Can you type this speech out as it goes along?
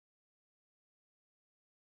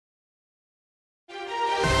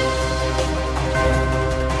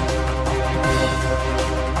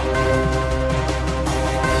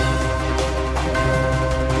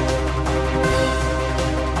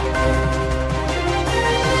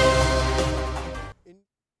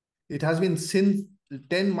It has been since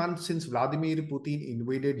 10 months since Vladimir Putin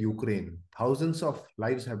invaded Ukraine. Thousands of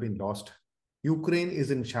lives have been lost. Ukraine is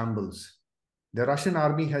in shambles. The Russian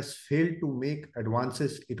army has failed to make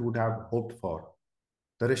advances it would have hoped for.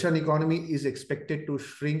 The Russian economy is expected to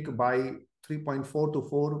shrink by 3.4 to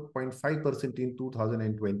 4.5% in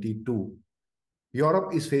 2022.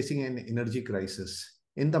 Europe is facing an energy crisis.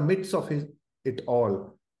 In the midst of it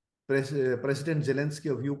all, President Zelensky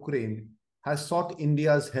of Ukraine has sought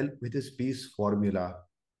India's help with his peace formula.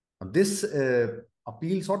 This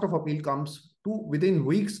appeal comes within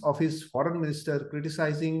weeks of his foreign minister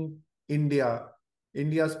criticizing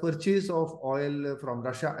India's purchase of oil from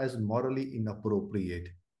Russia as morally inappropriate.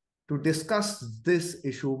 To discuss this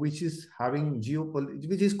issue, which is causing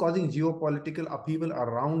geopolitical upheaval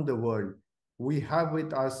around the world, we have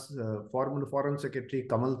with us former Foreign Secretary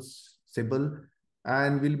Kanwal Sibal,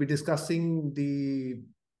 and we'll be discussing the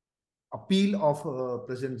appeal of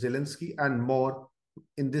President Zelensky and more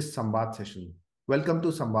in this Samvad session. Welcome to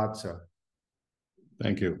Samvad, sir.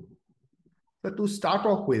 Thank you. But to start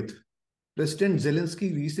off with, President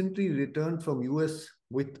Zelensky recently returned from US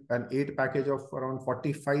with an aid package of around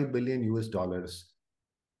 45 billion US dollars.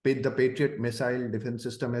 The Patriot missile defense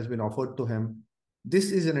system has been offered to him.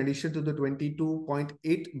 This is in addition to the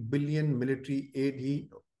 22.8 billion military aid he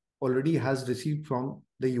already has received from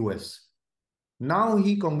the US. Now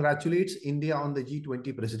he congratulates India on the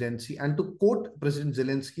G20 presidency, and to quote President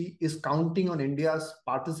Zelensky, is counting on India's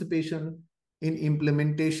participation in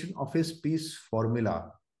implementation of his peace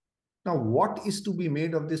formula. Now, what is to be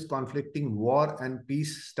made of this conflicting war and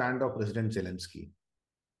peace stand of President Zelensky?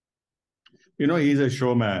 You know, he's a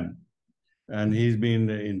showman, and he's been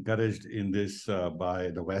encouraged in this by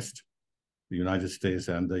the West, the United States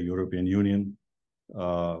and the European Union.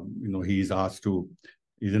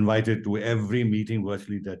 He's invited to every meeting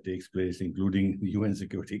virtually that takes place, including the UN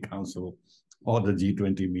Security Council or the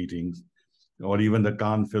G20 meetings, or even the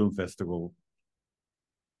Cannes Film Festival,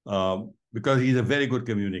 because he's a very good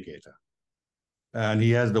communicator. And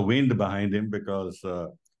he has the wind behind him because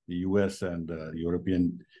the US and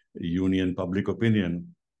European Union public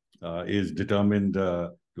opinion is determined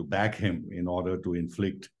to back him in order to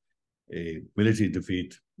inflict a military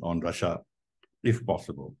defeat on Russia, if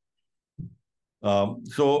possible.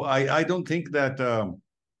 So I don't think that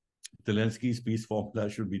Zelensky's peace formula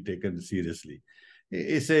should be taken seriously.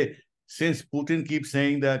 Since Putin keeps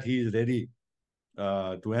saying that he is ready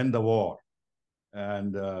to end the war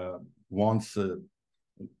and wants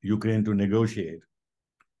Ukraine to negotiate,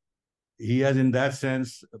 he has, in that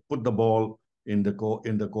sense, put the ball in the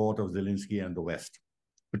court of Zelensky and the West,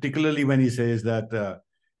 particularly when he says that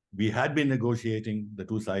we had been negotiating, the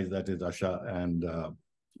two sides, that is Russia and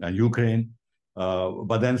Ukraine.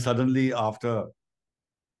 But then suddenly, after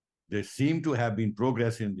there seemed to have been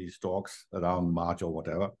progress in these talks around March or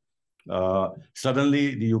whatever,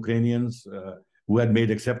 suddenly the Ukrainians who had made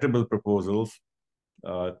acceptable proposals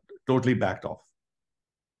totally backed off.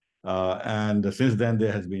 And since then,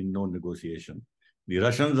 there has been no negotiation. The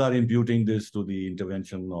Russians are imputing this to the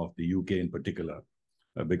intervention of the UK in particular,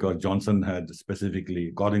 because Johnson had specifically,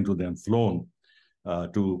 according to them, flown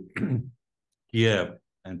to Kiev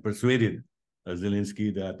and persuaded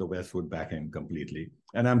Zelensky that the West would back him completely.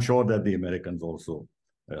 And I'm sure that the Americans also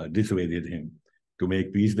dissuaded him to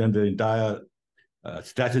make peace. Then the entire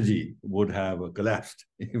strategy would have collapsed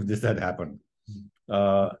if this had happened.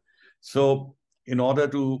 So in order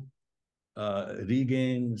to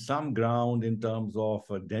regain some ground in terms of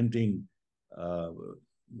denting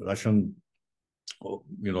Russian,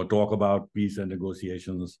 talk about peace and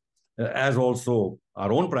negotiations, as also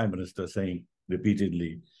our own Prime Minister saying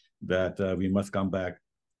repeatedly that we must come back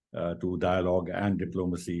to dialogue and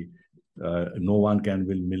diplomacy. No one can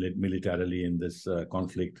win militarily in this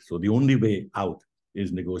conflict. So the only way out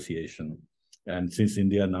is negotiation. And since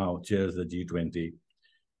India now chairs the G20,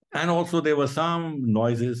 and also there were some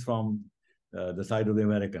noises from the side of the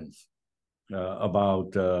Americans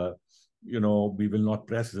about, we will not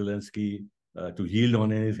press Zelensky to yield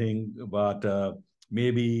on anything, but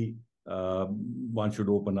maybe one should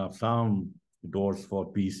open up some doors for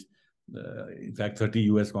peace. In fact, 30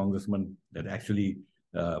 US congressmen that actually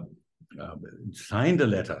signed a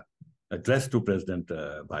letter addressed to President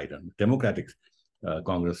Biden, Democratic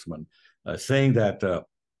congressman, saying that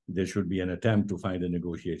there should be an attempt to find a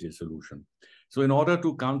negotiated solution. So in order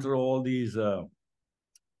to counter all these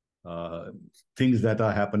things that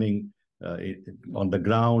are happening on the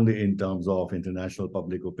ground in terms of international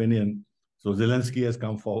public opinion, so Zelensky has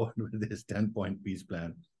come forward with this 10-point peace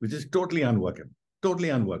plan, which is totally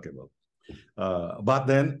unworkable. But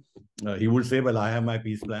then he would say, well, I have my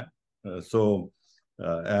peace plan. So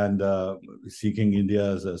and seeking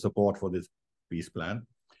India's support for this peace plan.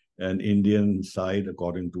 And Indian side,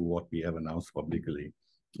 according to what we have announced publicly,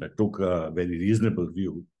 took a very reasonable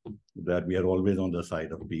view that we are always on the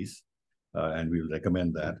side of peace, and we will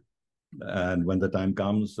recommend that. And when the time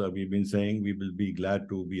comes, we've been saying we will be glad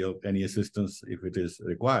to be of any assistance if it is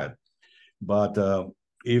required. But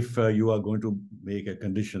if you are going to make a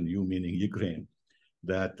condition, you meaning Ukraine,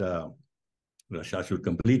 that Russia should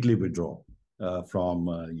completely withdraw from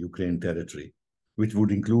Ukraine territory, which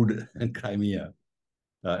would include Crimea,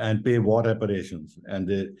 and pay war reparations, and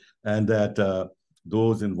that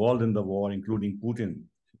those involved in the war, including Putin,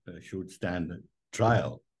 should stand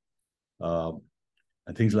trial,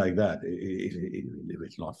 and things like that. It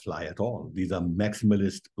will not fly at all. These are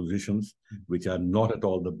maximalist positions, which are not at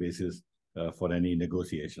all the basis for any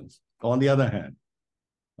negotiations. On the other hand,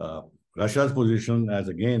 Russia's position, as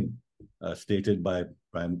again stated by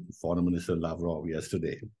Foreign Minister Lavrov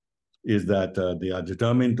yesterday, is that they are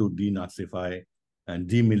determined to denazify and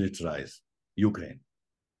demilitarize Ukraine.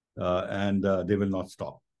 And they will not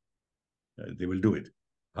stop. They will do it,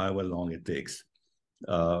 however long it takes.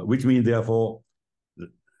 Which means, therefore,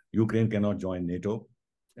 Ukraine cannot join NATO,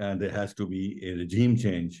 and there has to be a regime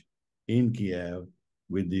change in Kiev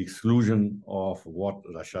with the exclusion of what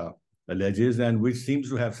Russia alleges, and which seems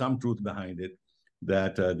to have some truth behind it,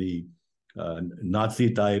 that the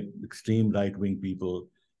Nazi-type extreme right-wing people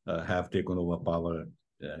have taken over power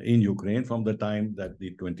in Ukraine from the time that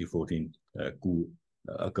the 2014 coup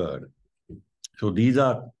occurred. So these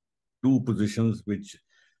are two positions which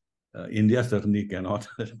India certainly cannot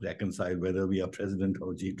reconcile, whether we are president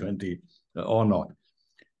of G20 or not.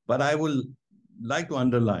 But I will like to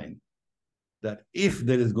underline that if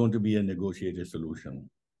there is going to be a negotiated solution,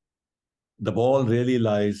 the ball really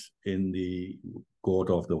lies in the court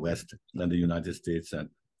of the West and the United States, and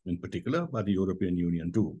in particular, but the European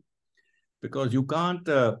Union too. Because you can't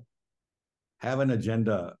have an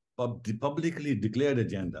agenda, publicly declared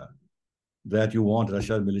agenda, that you want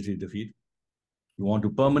Russia's military defeat, you want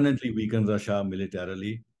to permanently weaken Russia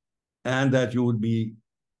militarily, and that you would be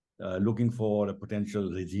looking for a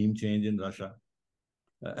potential regime change in Russia,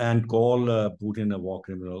 and call Putin a war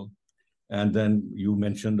criminal. And then you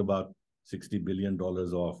mentioned about $60 billion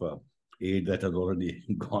of aid that has already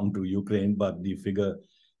gone to Ukraine, but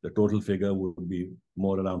the total figure would be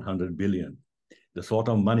more around 100 billion. The sort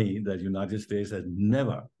of money that the United States has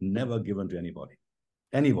never given to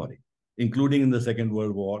anybody, including in the Second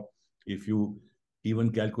World War, if you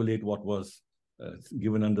even calculate what was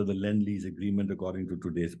given under the Lend-Lease agreement according to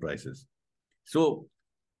today's prices. So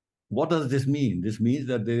what does this mean? This means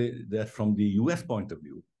that from the US point of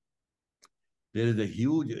view, there is a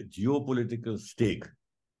huge geopolitical stake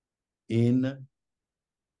in,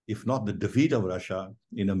 if not the defeat of Russia,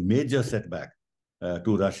 in a major setback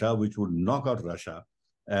to Russia, which would knock out Russia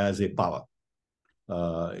as a power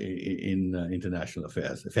in international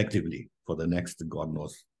affairs, effectively, for the next, God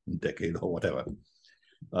knows, decade or whatever.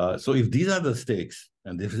 So if these are the stakes,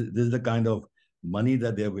 and this is the kind of money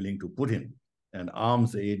that they're willing to put in, and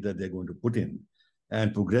arms aid that they're going to put in,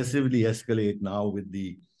 and progressively escalate now with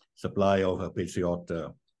the supply of a Patriot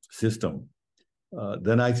system,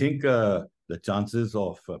 then I think the chances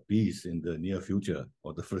of peace in the near future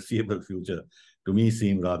or the foreseeable future, to me,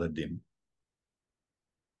 seem rather dim.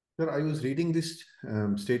 Sir, I was reading this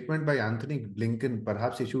statement by Anthony Blinken,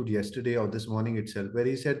 perhaps issued yesterday or this morning itself, where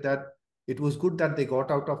he said that it was good that they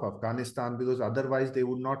got out of Afghanistan because otherwise they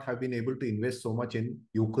would not have been able to invest so much in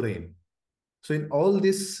Ukraine. So in all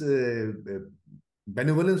this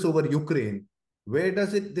benevolence over Ukraine, where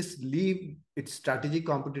does this leave its strategic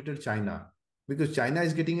competitor China? Because China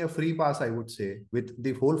is getting a free pass, I would say, with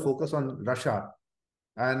the whole focus on Russia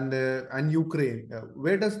and Ukraine.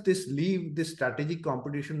 Where does this leave this strategic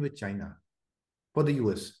competition with China for the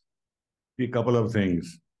US? A couple of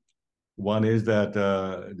things. One is that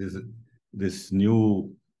this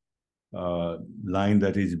new line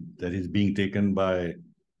that is being taken by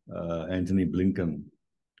Anthony Blinken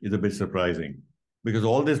is a bit surprising, because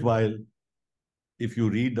all this while, if you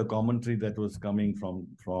read the commentary that was coming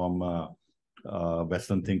from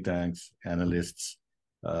Western think tanks, analysts,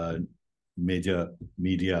 major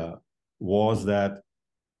media, was that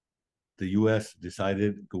the US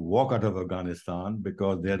decided to walk out of Afghanistan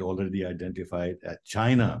because they had already identified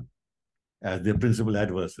China as their principal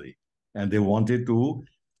adversary, and they wanted to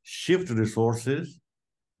shift resources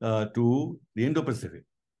to the Indo-Pacific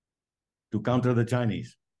to counter the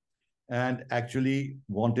Chinese, and actually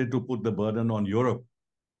wanted to put the burden on Europe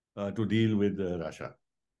to deal with Russia.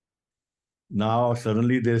 Now,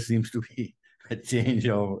 suddenly there seems to be a change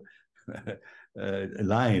of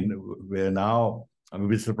line, where now I'm a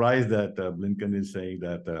bit surprised that Blinken is saying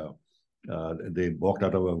that they walked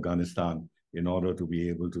out of Afghanistan in order to be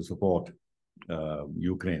able to support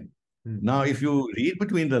Ukraine. Now, if you read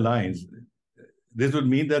between the lines, this would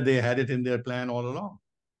mean that they had it in their plan all along.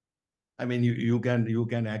 I mean, you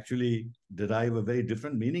can actually derive a very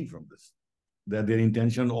different meaning from this, that their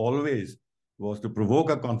intention always was to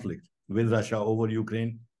provoke a conflict with Russia over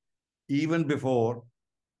Ukraine, even before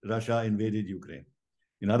Russia invaded Ukraine.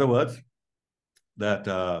 In other words, that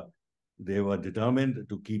they were determined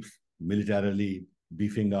to keep militarily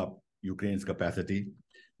beefing up Ukraine's capacity,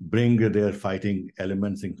 bring their fighting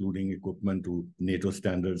elements, including equipment, to NATO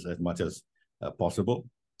standards as much as possible,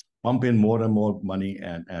 pump in more and more money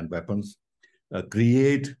and weapons,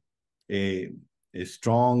 create a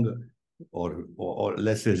strong, or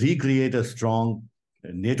let's say recreate a strong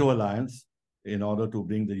NATO alliance in order to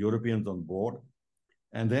bring the Europeans on board,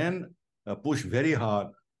 and then push very hard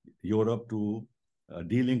Europe to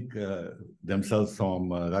de-link themselves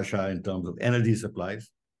from Russia in terms of energy supplies,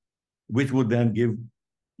 which would then give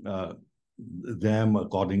them,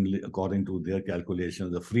 according to their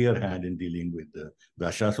calculations, a freer hand in dealing with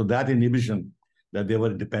Russia. So that inhibition, that they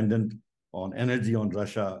were dependent on energy on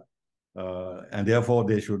Russia, and therefore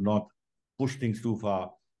they should not push things too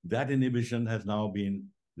far, that inhibition has now been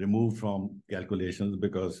removed from calculations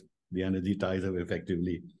because the energy ties have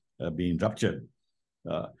effectively been ruptured.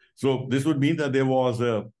 So this would mean that there was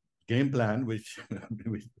a game plan which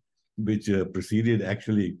preceded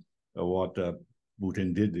actually what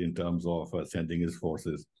Putin did in terms of sending his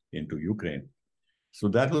forces into Ukraine. So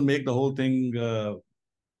that will make the whole thing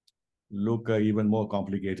look even more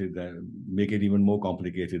complicated, make it even more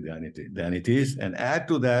complicated than it is. And add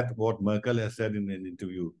to that what Merkel has said in an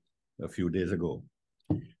interview a few days ago,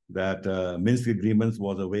 that Minsk agreements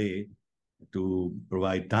was a way to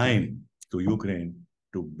provide time to Ukraine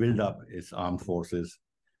to build up its armed forces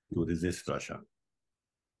to resist Russia.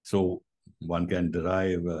 So one can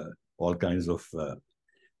derive all kinds of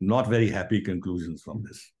not very happy conclusions from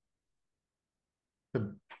this.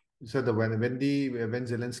 So when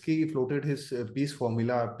Zelensky floated his peace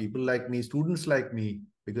formula, people like me, students like me,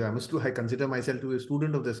 because I consider myself to be a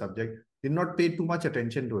student of the subject, did not pay too much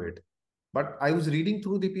attention to it. But I was reading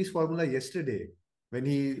through the peace formula yesterday when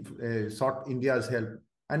he sought India's help.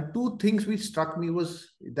 And two things which struck me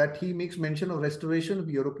was that he makes mention of restoration of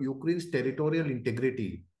Ukraine's territorial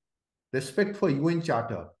integrity, respect for UN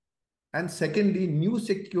Charter, and secondly, new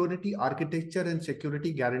security architecture and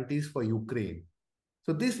security guarantees for Ukraine.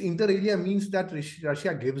 So this inter alia means that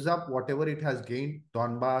Russia gives up whatever it has gained,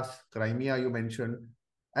 Donbass, Crimea you mentioned,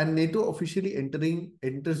 and NATO officially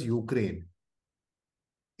enters Ukraine.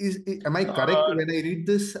 Am I correct when I read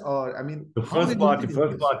this? Or I mean, the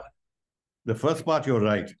first part, you're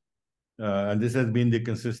right. And this has been the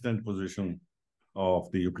consistent position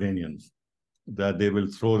of the Ukrainians, that they will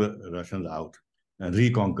throw the Russians out and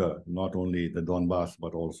reconquer not only the Donbass,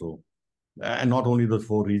 but also, and not only those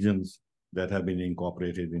 4 regions that have been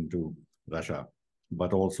incorporated into Russia,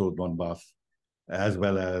 but also Donbass, as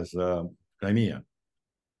well as Crimea.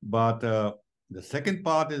 But the second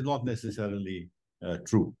part is not necessarily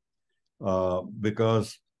true,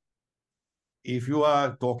 because if you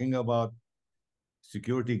are talking about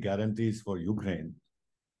security guarantees for Ukraine,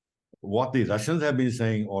 what the Russians have been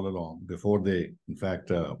saying all along, before they, in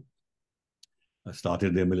fact,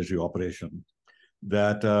 started their military operation,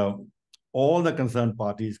 that all the concerned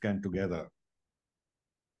parties can together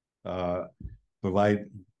provide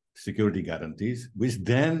security guarantees, which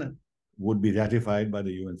then would be ratified by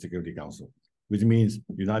the UN Security Council, which means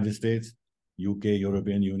United States, UK,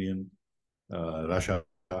 European Union, Russia,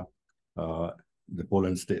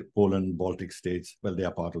 the Poland, Baltic states, well, they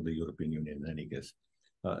are part of the European Union in any case.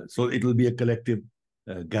 So it will be a collective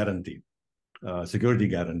guarantee, security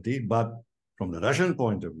guarantee. But from the Russian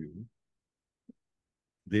point of view,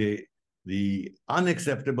 the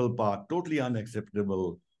unacceptable part, totally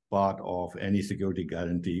unacceptable part of any security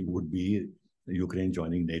guarantee would be Ukraine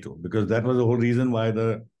joining NATO, because that was the whole reason why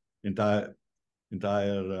the entire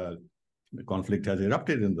conflict has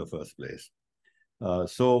erupted in the first place.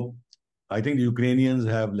 So I think the Ukrainians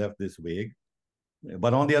have left this vague.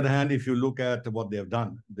 But on the other hand, if you look at what they have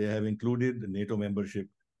done, they have included the NATO membership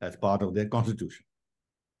as part of their constitution.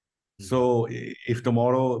 So if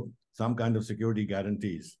tomorrow some kind of security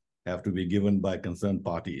guarantees have to be given by concerned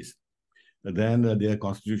parties, then their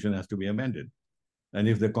constitution has to be amended. And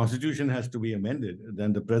if the constitution has to be amended,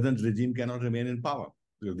 then the present regime cannot remain in power,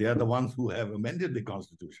 because they are the ones who have amended the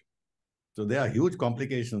constitution. So there are huge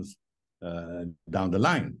complications down the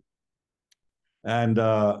line. And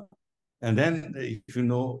And then, if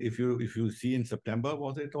you see in September,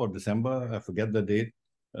 was it, or December, I forget the date,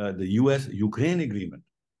 the US-Ukraine agreement,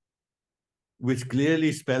 which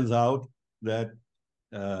clearly spells out that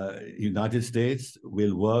United States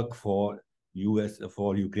will work for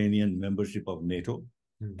Ukrainian membership of NATO,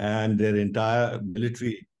 and their entire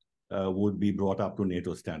military would be brought up to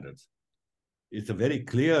NATO standards. It's a very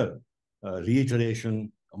clear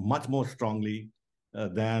reiteration, much more strongly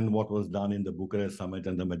than what was done in the Bucharest summit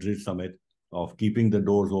and the Madrid summit of keeping the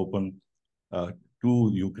doors open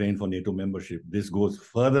to Ukraine for NATO membership. This goes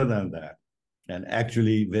further than that and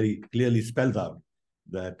actually very clearly spells out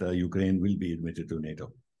that Ukraine will be admitted to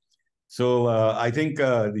NATO. So I think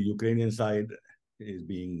the Ukrainian side is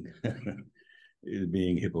being is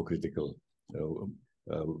being hypocritical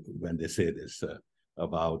when they say this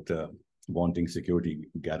about wanting security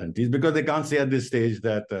guarantees, because they can't say at this stage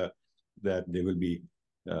that that they will be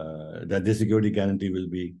that this security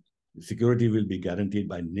will be guaranteed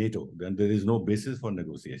by NATO. Then there is no basis for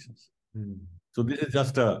negotiations. So this is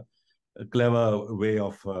just a clever way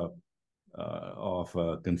of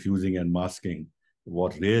confusing and masking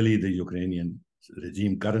what really the Ukrainian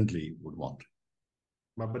regime currently would want.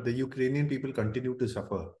 But the Ukrainian people continue to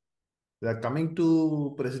suffer. They are coming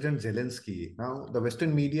to President Zelensky. Now, the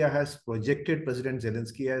Western media has projected President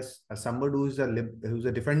Zelensky as somebody who's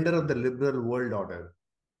a defender of the liberal world order.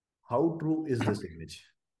 How true is this image?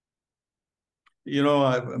 You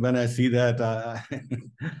know, when I see that,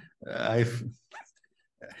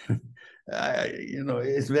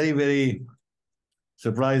 it's very, very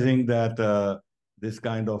surprising that this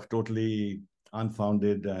kind of totally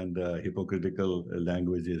unfounded and hypocritical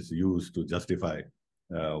language is used to justify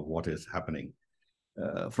what is happening.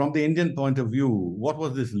 From the Indian point of view, what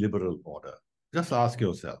was this liberal order? Just ask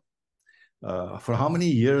yourself. For how many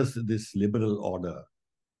years this liberal order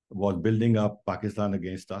was building up Pakistan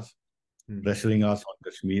against us, pressuring us on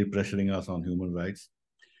Kashmir, pressuring us on human rights,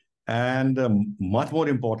 and much more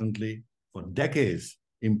importantly, for decades,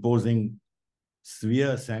 imposing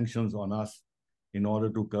severe sanctions on us in order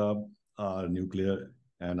to curb our nuclear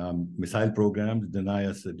and our missile programs, deny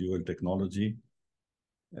us a dual technology,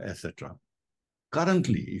 etc.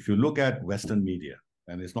 Currently, if you look at Western media,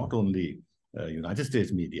 and it's not only United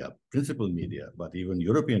States media, principal media, but even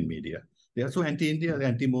European media, they are so anti-India,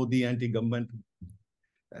 anti-Modi, anti-government.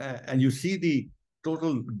 And you see the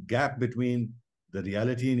total gap between the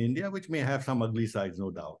reality in India, which may have some ugly sides,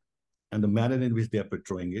 no doubt, and the manner in which they are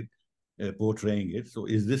portraying it. So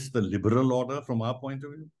is this the liberal order from our point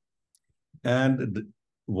of view? And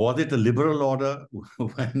was it a liberal order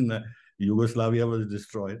when Yugoslavia was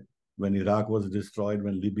destroyed, when Iraq was destroyed,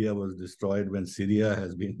 when Libya was destroyed, when Syria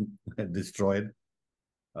has been destroyed?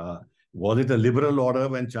 Was it a liberal order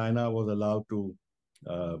when China was allowed to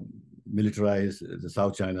militarize the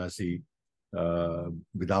South China Sea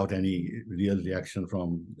without any real reaction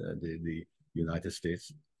from the United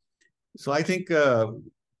States? So I think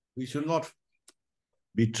we should not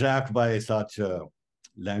be trapped by such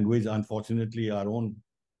language. Unfortunately,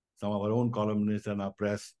 some of our own columnists and our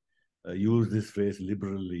press use this phrase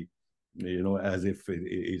liberally, as if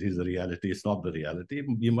it is the reality. It's not the reality.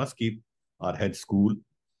 We must keep our heads cool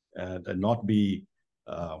and not be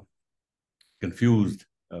confused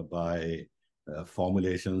by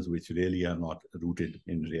formulations which really are not rooted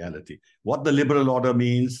in reality. What the liberal order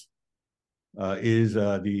means is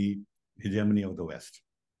the hegemony of the West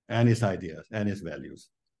and its ideas and its values.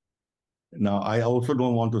 Now, I also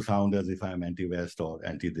don't want to sound as if I'm anti-West or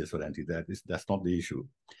anti-this or anti-that. That's not the issue.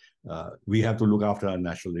 We have to look after our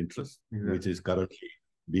national interest, which is currently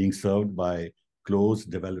being served by close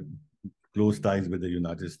ties with the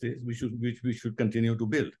United States, which we should continue to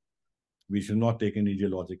build. We should not take an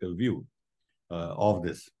ideological view of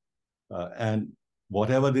this. And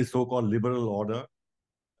whatever this so-called liberal order,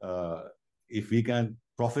 if we can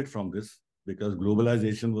profit from this, because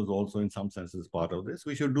globalization was also in some senses part of this,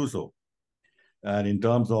 we should do so. And in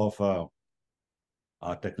terms of our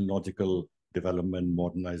technological development,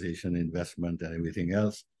 modernization, investment, and everything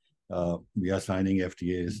else, we are signing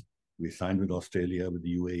FTAs. We signed with Australia, with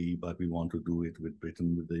the UAE, but we want to do it with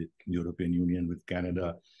Britain, with the European Union, with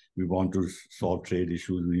Canada. We want to solve trade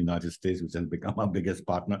issues with the United States, which has become our biggest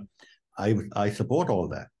partner. I support all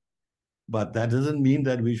that. But that doesn't mean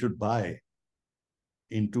that we should buy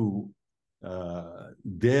into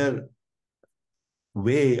their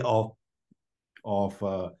way of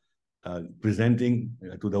presenting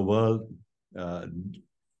to the world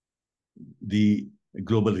the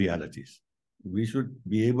global realities. We should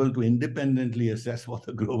be able to independently assess what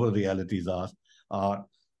the global realities are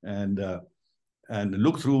and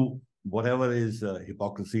look through whatever is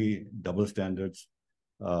hypocrisy, double standards,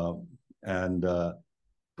 and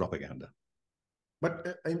propaganda.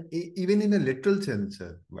 But even in a literal sense,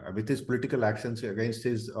 with his political actions against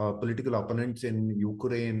his political opponents in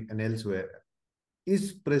Ukraine and elsewhere,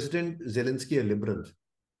 is President Zelensky a liberal?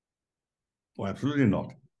 Oh, absolutely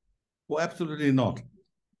not. Oh, absolutely not.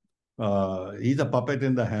 He's a puppet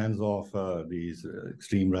in the hands of these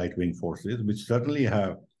extreme right-wing forces, which certainly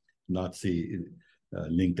have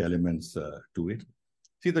Nazi-linked elements to it.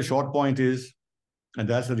 See, the short point is, and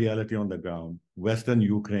that's the reality on the ground, Western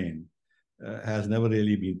Ukraine has never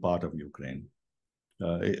really been part of Ukraine.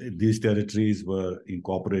 These territories were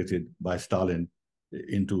incorporated by Stalin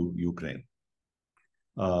into Ukraine.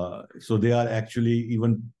 So they are actually,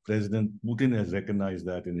 even President Putin has recognized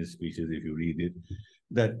that in his speeches, if you read it,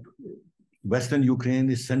 that Western Ukraine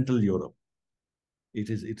is Central Europe. It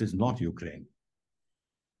is not Ukraine.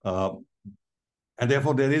 And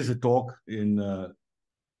therefore, there is a talk in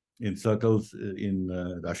circles in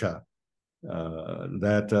Russia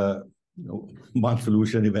that one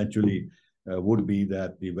solution eventually would be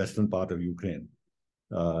that the western part of Ukraine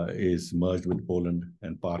is merged with Poland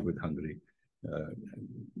and part with Hungary,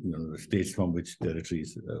 the states from which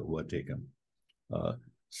territories were taken.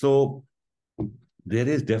 So there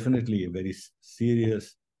is definitely a very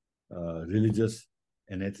serious religious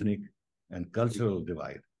and ethnic and cultural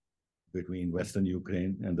divide between Western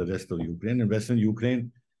Ukraine and the rest of Ukraine. And Western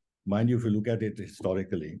Ukraine, mind you, if you look at it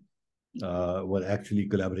historically, were actually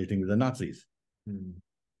collaborating with the Nazis. Mm.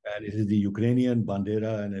 And it is the Ukrainian,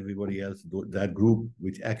 Bandera, and everybody else, that group,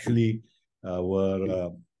 which actually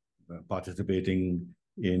were participating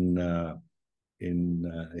in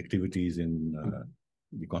activities in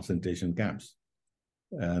the concentration camps.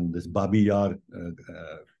 And this Babi Yar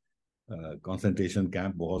concentration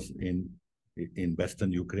camp was in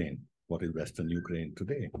Western Ukraine, what is Western Ukraine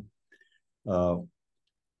today.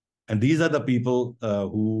 And these are the people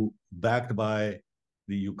who, backed by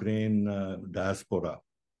the Ukraine diaspora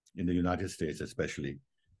in the United States especially,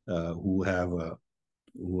 who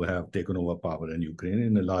have taken over power in Ukraine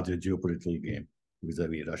in a larger geopolitical game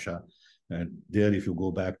vis-a-vis Russia. And there, if you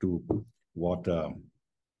go back to what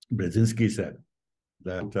Brzezinski said,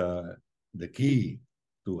 that the key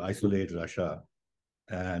to isolate Russia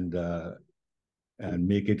and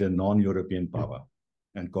make it a non-European power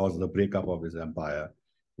and cause the breakup of his empire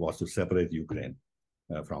was to separate Ukraine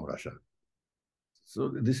from Russia. So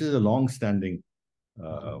this is a long-standing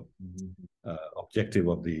objective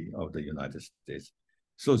of the United States.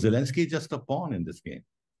 So Zelensky is just a pawn in this game,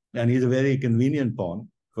 and he's a very convenient pawn.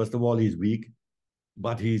 First of all, he's weak,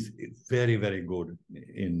 but he's very, very good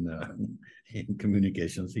in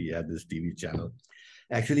communications. He had this TV channel.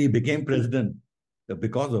 Actually, he became president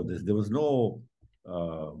because of this. There was no,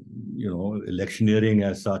 electioneering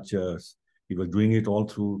as such. He was doing it all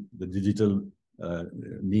through the digital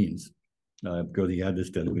means because he had this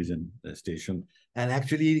television station. And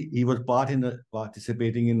actually, he was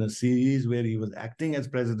participating in a series where he was acting as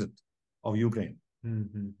president of Ukraine.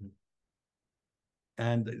 Mm-hmm.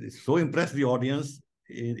 And it so impressed the audience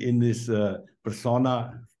in this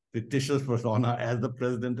fictitious persona as the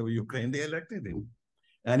president of Ukraine, they elected him.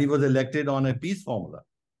 And he was elected on a peace formula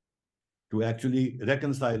to actually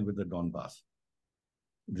reconcile with the Donbass.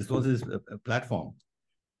 This was his platform.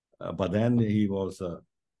 But then he was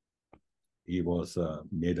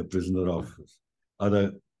made a prisoner of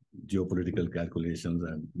other geopolitical calculations,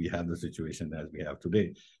 and we have the situation as we have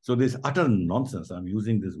today. So this utter nonsense, I'm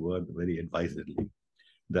using this word very advisedly,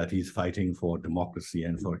 that he's fighting for democracy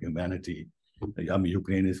and for humanity. I mean,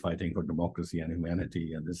 Ukraine is fighting for democracy and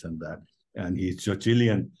humanity and this and that. And he's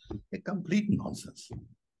Churchillian, a complete nonsense.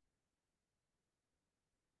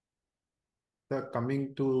 So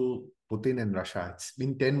coming to Putin and Russia, it's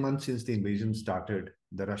been 10 months since the invasion started.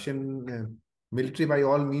 The Russian military, by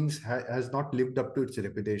all means, has not lived up to its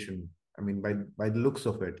reputation. I mean, by the looks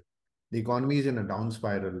of it, the economy is in a down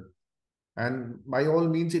spiral. And by all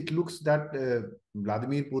means, it looks that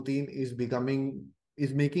Vladimir Putin is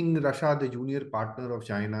making Russia the junior partner of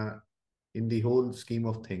China in the whole scheme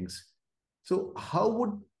of things. So how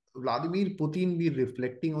would Vladimir Putin be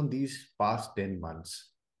reflecting on these past 10 months?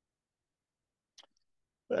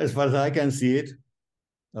 As far as I can see it,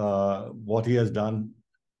 what he has done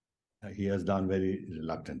very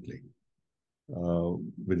reluctantly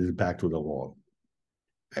with his back to the wall.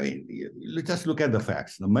 I mean, let's just look at the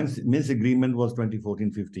facts. The Minsk agreement was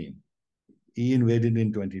 2014-15. He invaded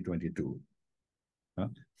in 2022.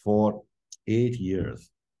 For 8 years.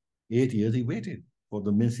 8 years he waited for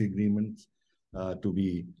the Minsk agreements to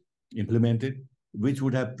be implemented, which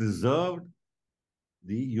would have preserved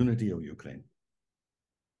the unity of Ukraine.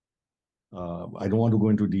 I don't want to go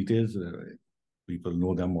into details people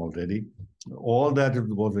know them already. All that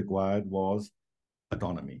was required was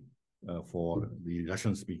autonomy for the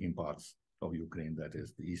Russian-speaking parts of Ukraine, that is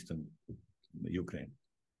the eastern Ukraine.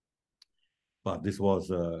 But this was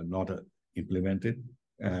not implemented,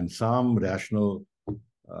 and some rational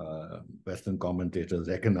Western commentators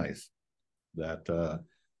recognize that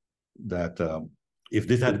if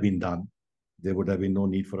this had been done, there would have been no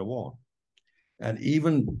need for a war. And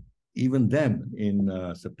even then, in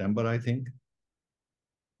September, I think,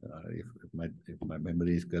 if my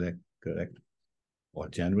memory is correct, or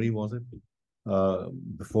January was it?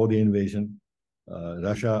 Before the invasion,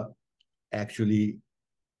 Russia actually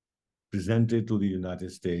presented to the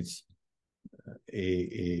United States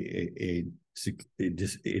a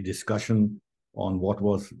discussion on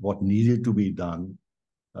what needed to be done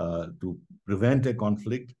to prevent a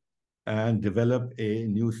conflict and develop a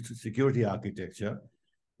new security architecture,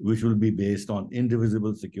 which will be based on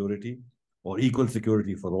indivisible security or equal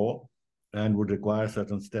security for all, and would require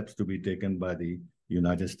certain steps to be taken by the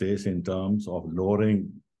United States in terms of lowering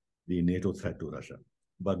the NATO threat to Russia.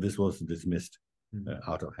 But this was dismissed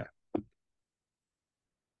out of hand.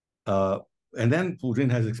 And then Putin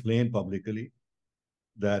has explained publicly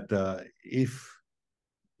that if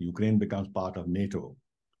Ukraine becomes part of NATO,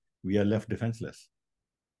 we are left defenseless.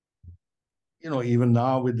 You know, even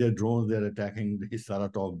now with their drones, they're attacking the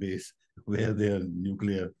Saratov base where their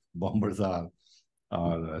nuclear bombers are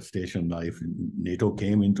stationed. Now, if NATO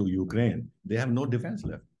came into Ukraine, they have no defense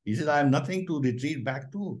left. He says, I have nothing to retreat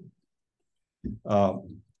back to.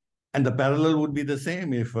 And the parallel would be the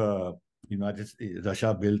same if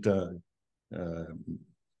Russia built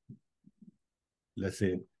let's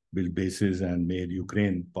say, built bases and made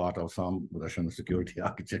Ukraine part of some Russian security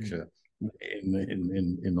architecture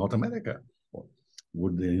in North America.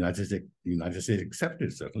 Would the United States accept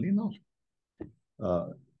it? Certainly not.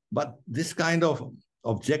 But this kind of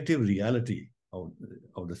objective reality of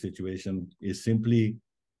the situation is simply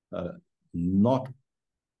not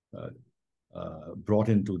brought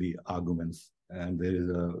into the arguments, and there is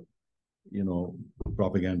a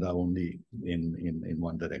propaganda only in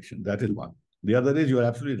one direction. That is one. The other is, you're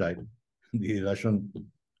absolutely right. The Russian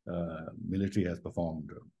military has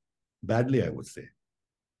performed badly, I would say.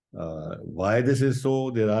 Why this is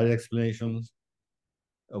so, there are explanations.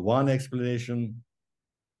 One explanation,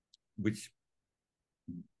 which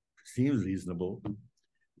seems reasonable,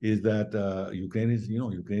 is that Ukraine is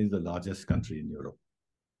the largest country in Europe,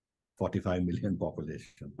 45 million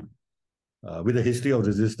population, with a history of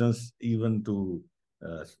resistance even to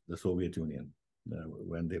the Soviet Union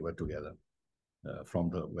when they were together from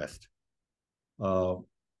the West.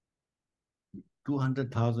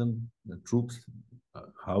 200,000 troops.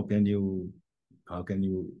 How can you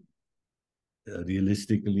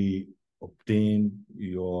realistically obtain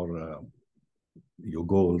your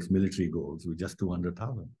goals, military goals, with just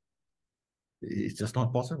 200,000? It's just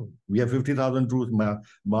not possible. We have 50,000 troops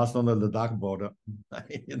massed on the Ladakh border.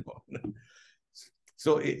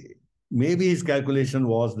 So maybe his calculation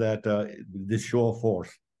was that this show of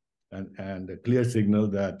force and a clear signal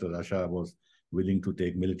that Russia was willing to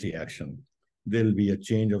take military action, there will be a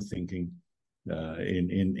change of thinking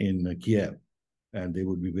in Kiev, and they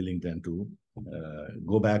would be willing then to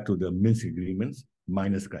go back to the Minsk agreements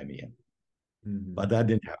minus Crimea. But that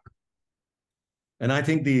didn't happen. And I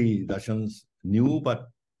think the Russians knew, but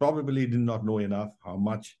probably did not know enough how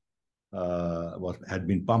much had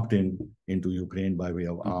been pumped into Ukraine by way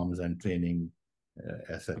of arms and training,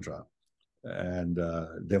 etc. And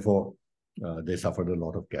therefore, they suffered a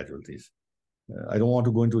lot of casualties. I don't want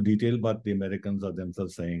to go into detail, but the Americans are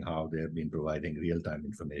themselves saying how they have been providing real-time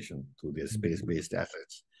information through their space-based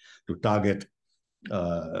assets to target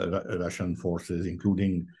Russian forces,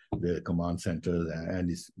 including their command centers,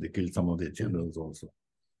 and they killed some of their generals also.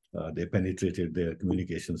 They penetrated their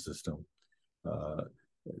communication system.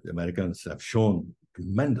 The Americans have shown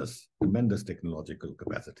tremendous technological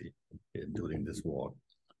capacity during this war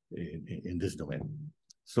in this domain.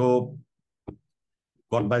 So,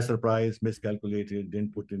 caught by surprise, miscalculated,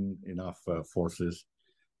 didn't put in enough forces.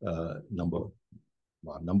 Number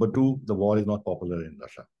one. Number two, the war is not popular in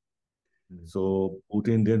Russia. So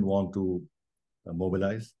Putin didn't want to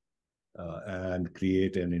mobilize and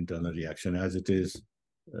create an internal reaction, as it is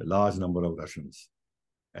a large number of Russians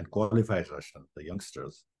and qualified Russians, the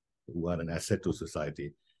youngsters who are an asset to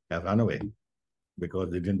society, have run away because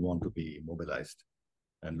they didn't want to be mobilized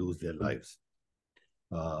and lose their lives.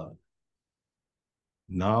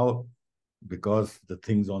 Now, because the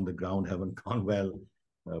things on the ground haven't gone well,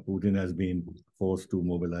 Putin has been forced to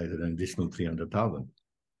mobilize an additional 300,000.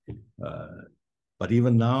 But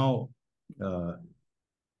even now,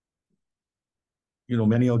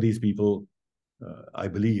 many of these people, I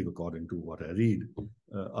believe, according to what I read,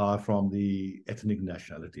 are from the ethnic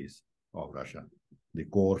nationalities of Russia. The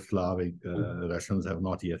core Slavic Russians have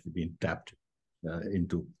not yet been tapped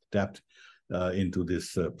into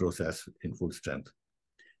this process in full strength.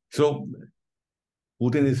 So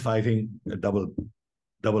Putin is fighting a double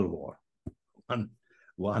war,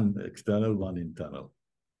 one external, one internal.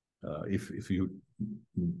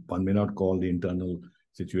 One may not call the internal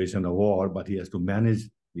situation a war, but he has to manage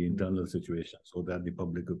the internal situation so that the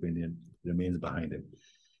public opinion remains behind him.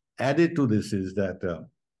 Added to this is that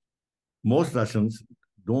most Russians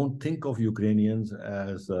don't think of Ukrainians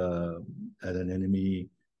as an enemy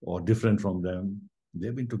or different from them.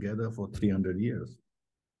 They've been together for 300 years.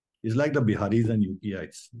 It's like the Biharis and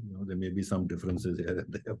UPites. There may be some differences here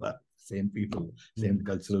and there, but same people, same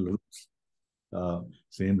cultural roots,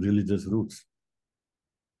 same religious roots.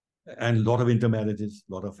 And a lot of intermarriages,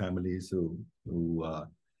 a lot of families who are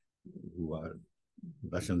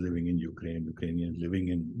Russians living in Ukraine, Ukrainians living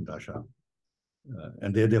in Russia.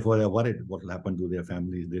 And they therefore are worried what will happen to their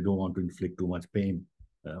families. They don't want to inflict too much pain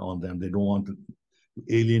on them. They don't want to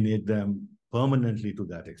alienate them permanently to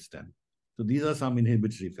that extent. So these are some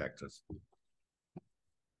inhibitory factors.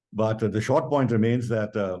 But the short point remains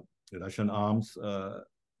that the Russian arms,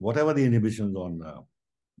 whatever the inhibitions on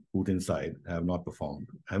Putin's side, have not performed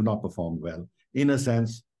well. In a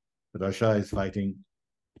sense, Russia is fighting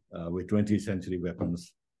with 20th century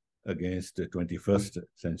weapons against 21st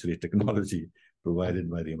century technology provided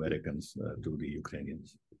by the Americans to the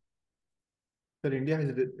Ukrainians. Sir, India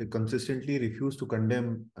has consistently refused to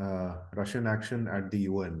condemn Russian action at the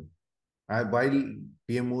UN. While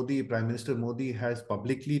PM Modi, Prime Minister Modi has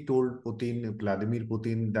publicly told Vladimir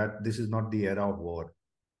Putin that this is not the era of war.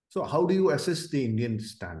 So how do you assess the Indian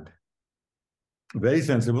stand? Very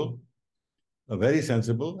sensible,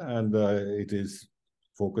 and it is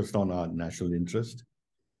focused on our national interest,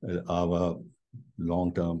 our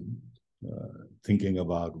long-term thinking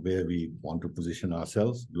about where we want to position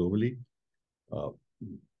ourselves globally.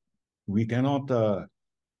 We cannot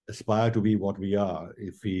aspire to be what we are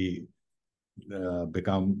if we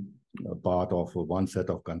become a part of one set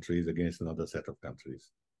of countries against another set of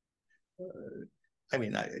countries.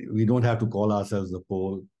 We don't have to call ourselves the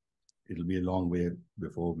pole. It'll be a long way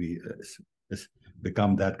before we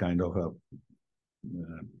become that kind of a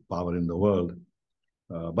power in the world.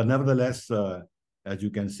 But nevertheless, as you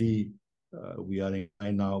can see, we are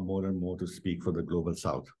inclined now more and more to speak for the global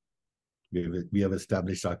South. We have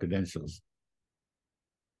established our credentials.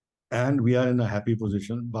 And we are in a happy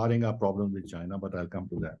position, barring our problems with China, but I'll come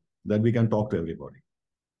to that we can talk to everybody.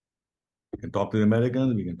 We can talk to the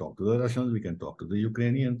Americans, we can talk to the Russians, we can talk to the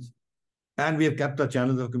Ukrainians. And we have kept our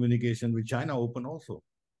channels of communication with China open also,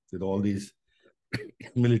 with all these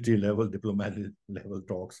military level, diplomatic level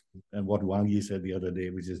talks, and what Wang Yi said the other day,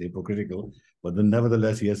 which is hypocritical, but then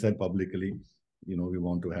nevertheless, he has said publicly, we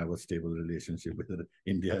want to have a stable relationship with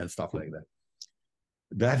India and stuff like that.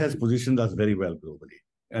 That has positioned us very well globally,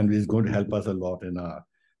 and is going to help us a lot in our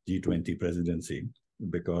G20 presidency,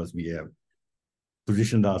 because we have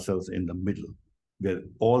positioned ourselves in the middle, where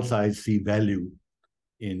all sides see value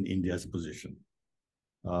in India's position.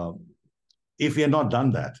 If we had not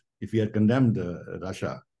done that, if we had condemned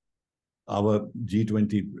Russia, our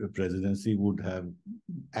G20 presidency would have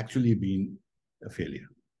actually been a failure,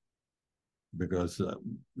 because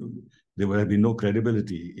there would have been no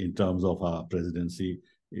credibility in terms of our presidency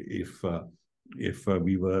if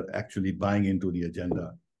we were actually buying into the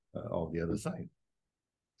agenda of the other side.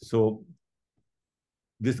 So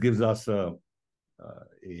this gives us a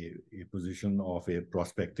position of a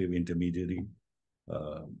prospective intermediary,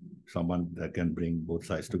 someone that can bring both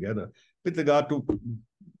sides together. With regard to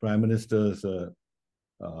Prime Minister's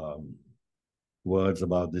words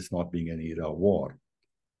about this not being an era of war,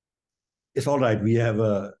 it's all right. We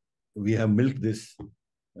have milked this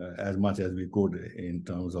as much as we could in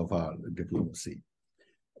terms of our diplomacy,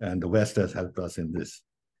 and the West has helped us in this.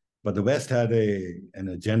 But the West had an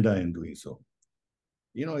agenda in doing so.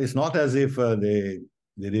 It's not as if they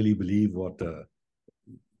really believe what the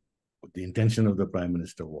intention of the Prime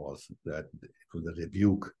Minister was, that it was a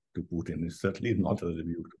rebuke to Putin. It's certainly not a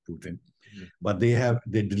rebuke to Putin. But they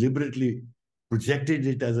deliberately projected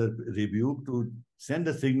it as a rebuke to send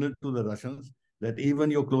a signal to the Russians that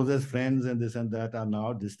even your closest friends and this and that are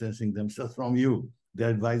now distancing themselves from you. They're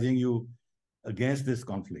advising you against this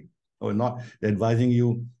conflict, or not. They're advising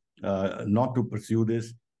you not to pursue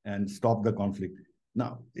this and stop the conflict.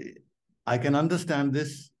 Now, I can understand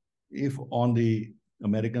this if on the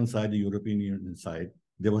American side, the European Union side,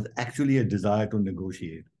 there was actually a desire to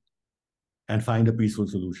negotiate and find a peaceful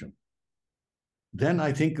solution. then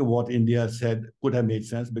I think what India said could have made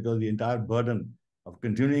sense, because the entire burden of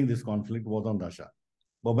continuing this conflict was on Russia.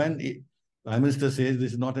 But when Prime Minister says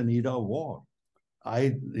this is not an era of war,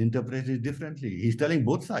 I interpret it differently. He's telling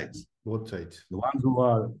both sides. Both sides. The ones who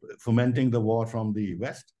are fomenting the war from the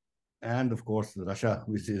West, and of course Russia,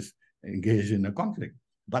 which is engaged in a conflict.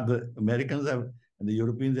 But the Americans have and the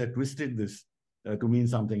Europeans have twisted this to mean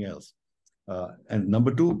something else. And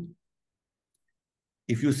number two,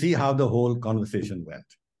 if you see how the whole conversation went,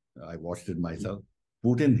 I watched it myself.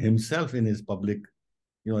 Putin himself in his public,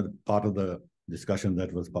 part of the discussion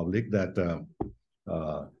that was public, that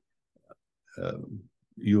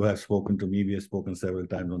you have spoken to me, we have spoken several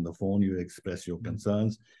times on the phone, you expressed your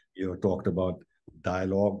concerns, you have talked about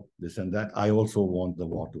dialogue, this and that. I also want the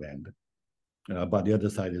war to end, but the other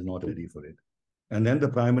side is not ready for it. And then the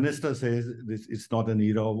Prime Minister says it's not an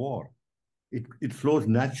era of war. It flows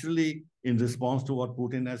naturally in response to what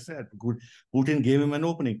Putin has said. Putin gave him an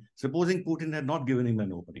opening. Supposing Putin had not given him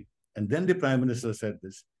an opening, and then the Prime Minister said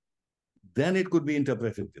this, then it could be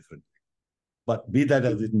interpreted differently. But be that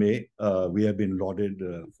as it may, we have been lauded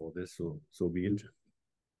for this, so be it.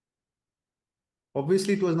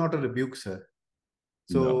 Obviously, it was not a rebuke, sir.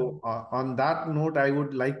 So on that note, I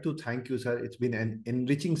would like to thank you, sir. It's been an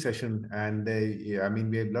enriching session. And I mean,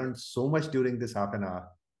 we have learned so much during this half an hour.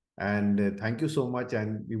 And thank you so much.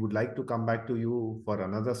 And we would like to come back to you for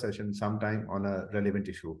another session sometime on a relevant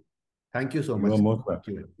issue. Thank you so much. You are most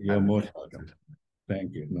welcome. You are most welcome.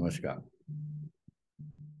 Thank you. Namaskar.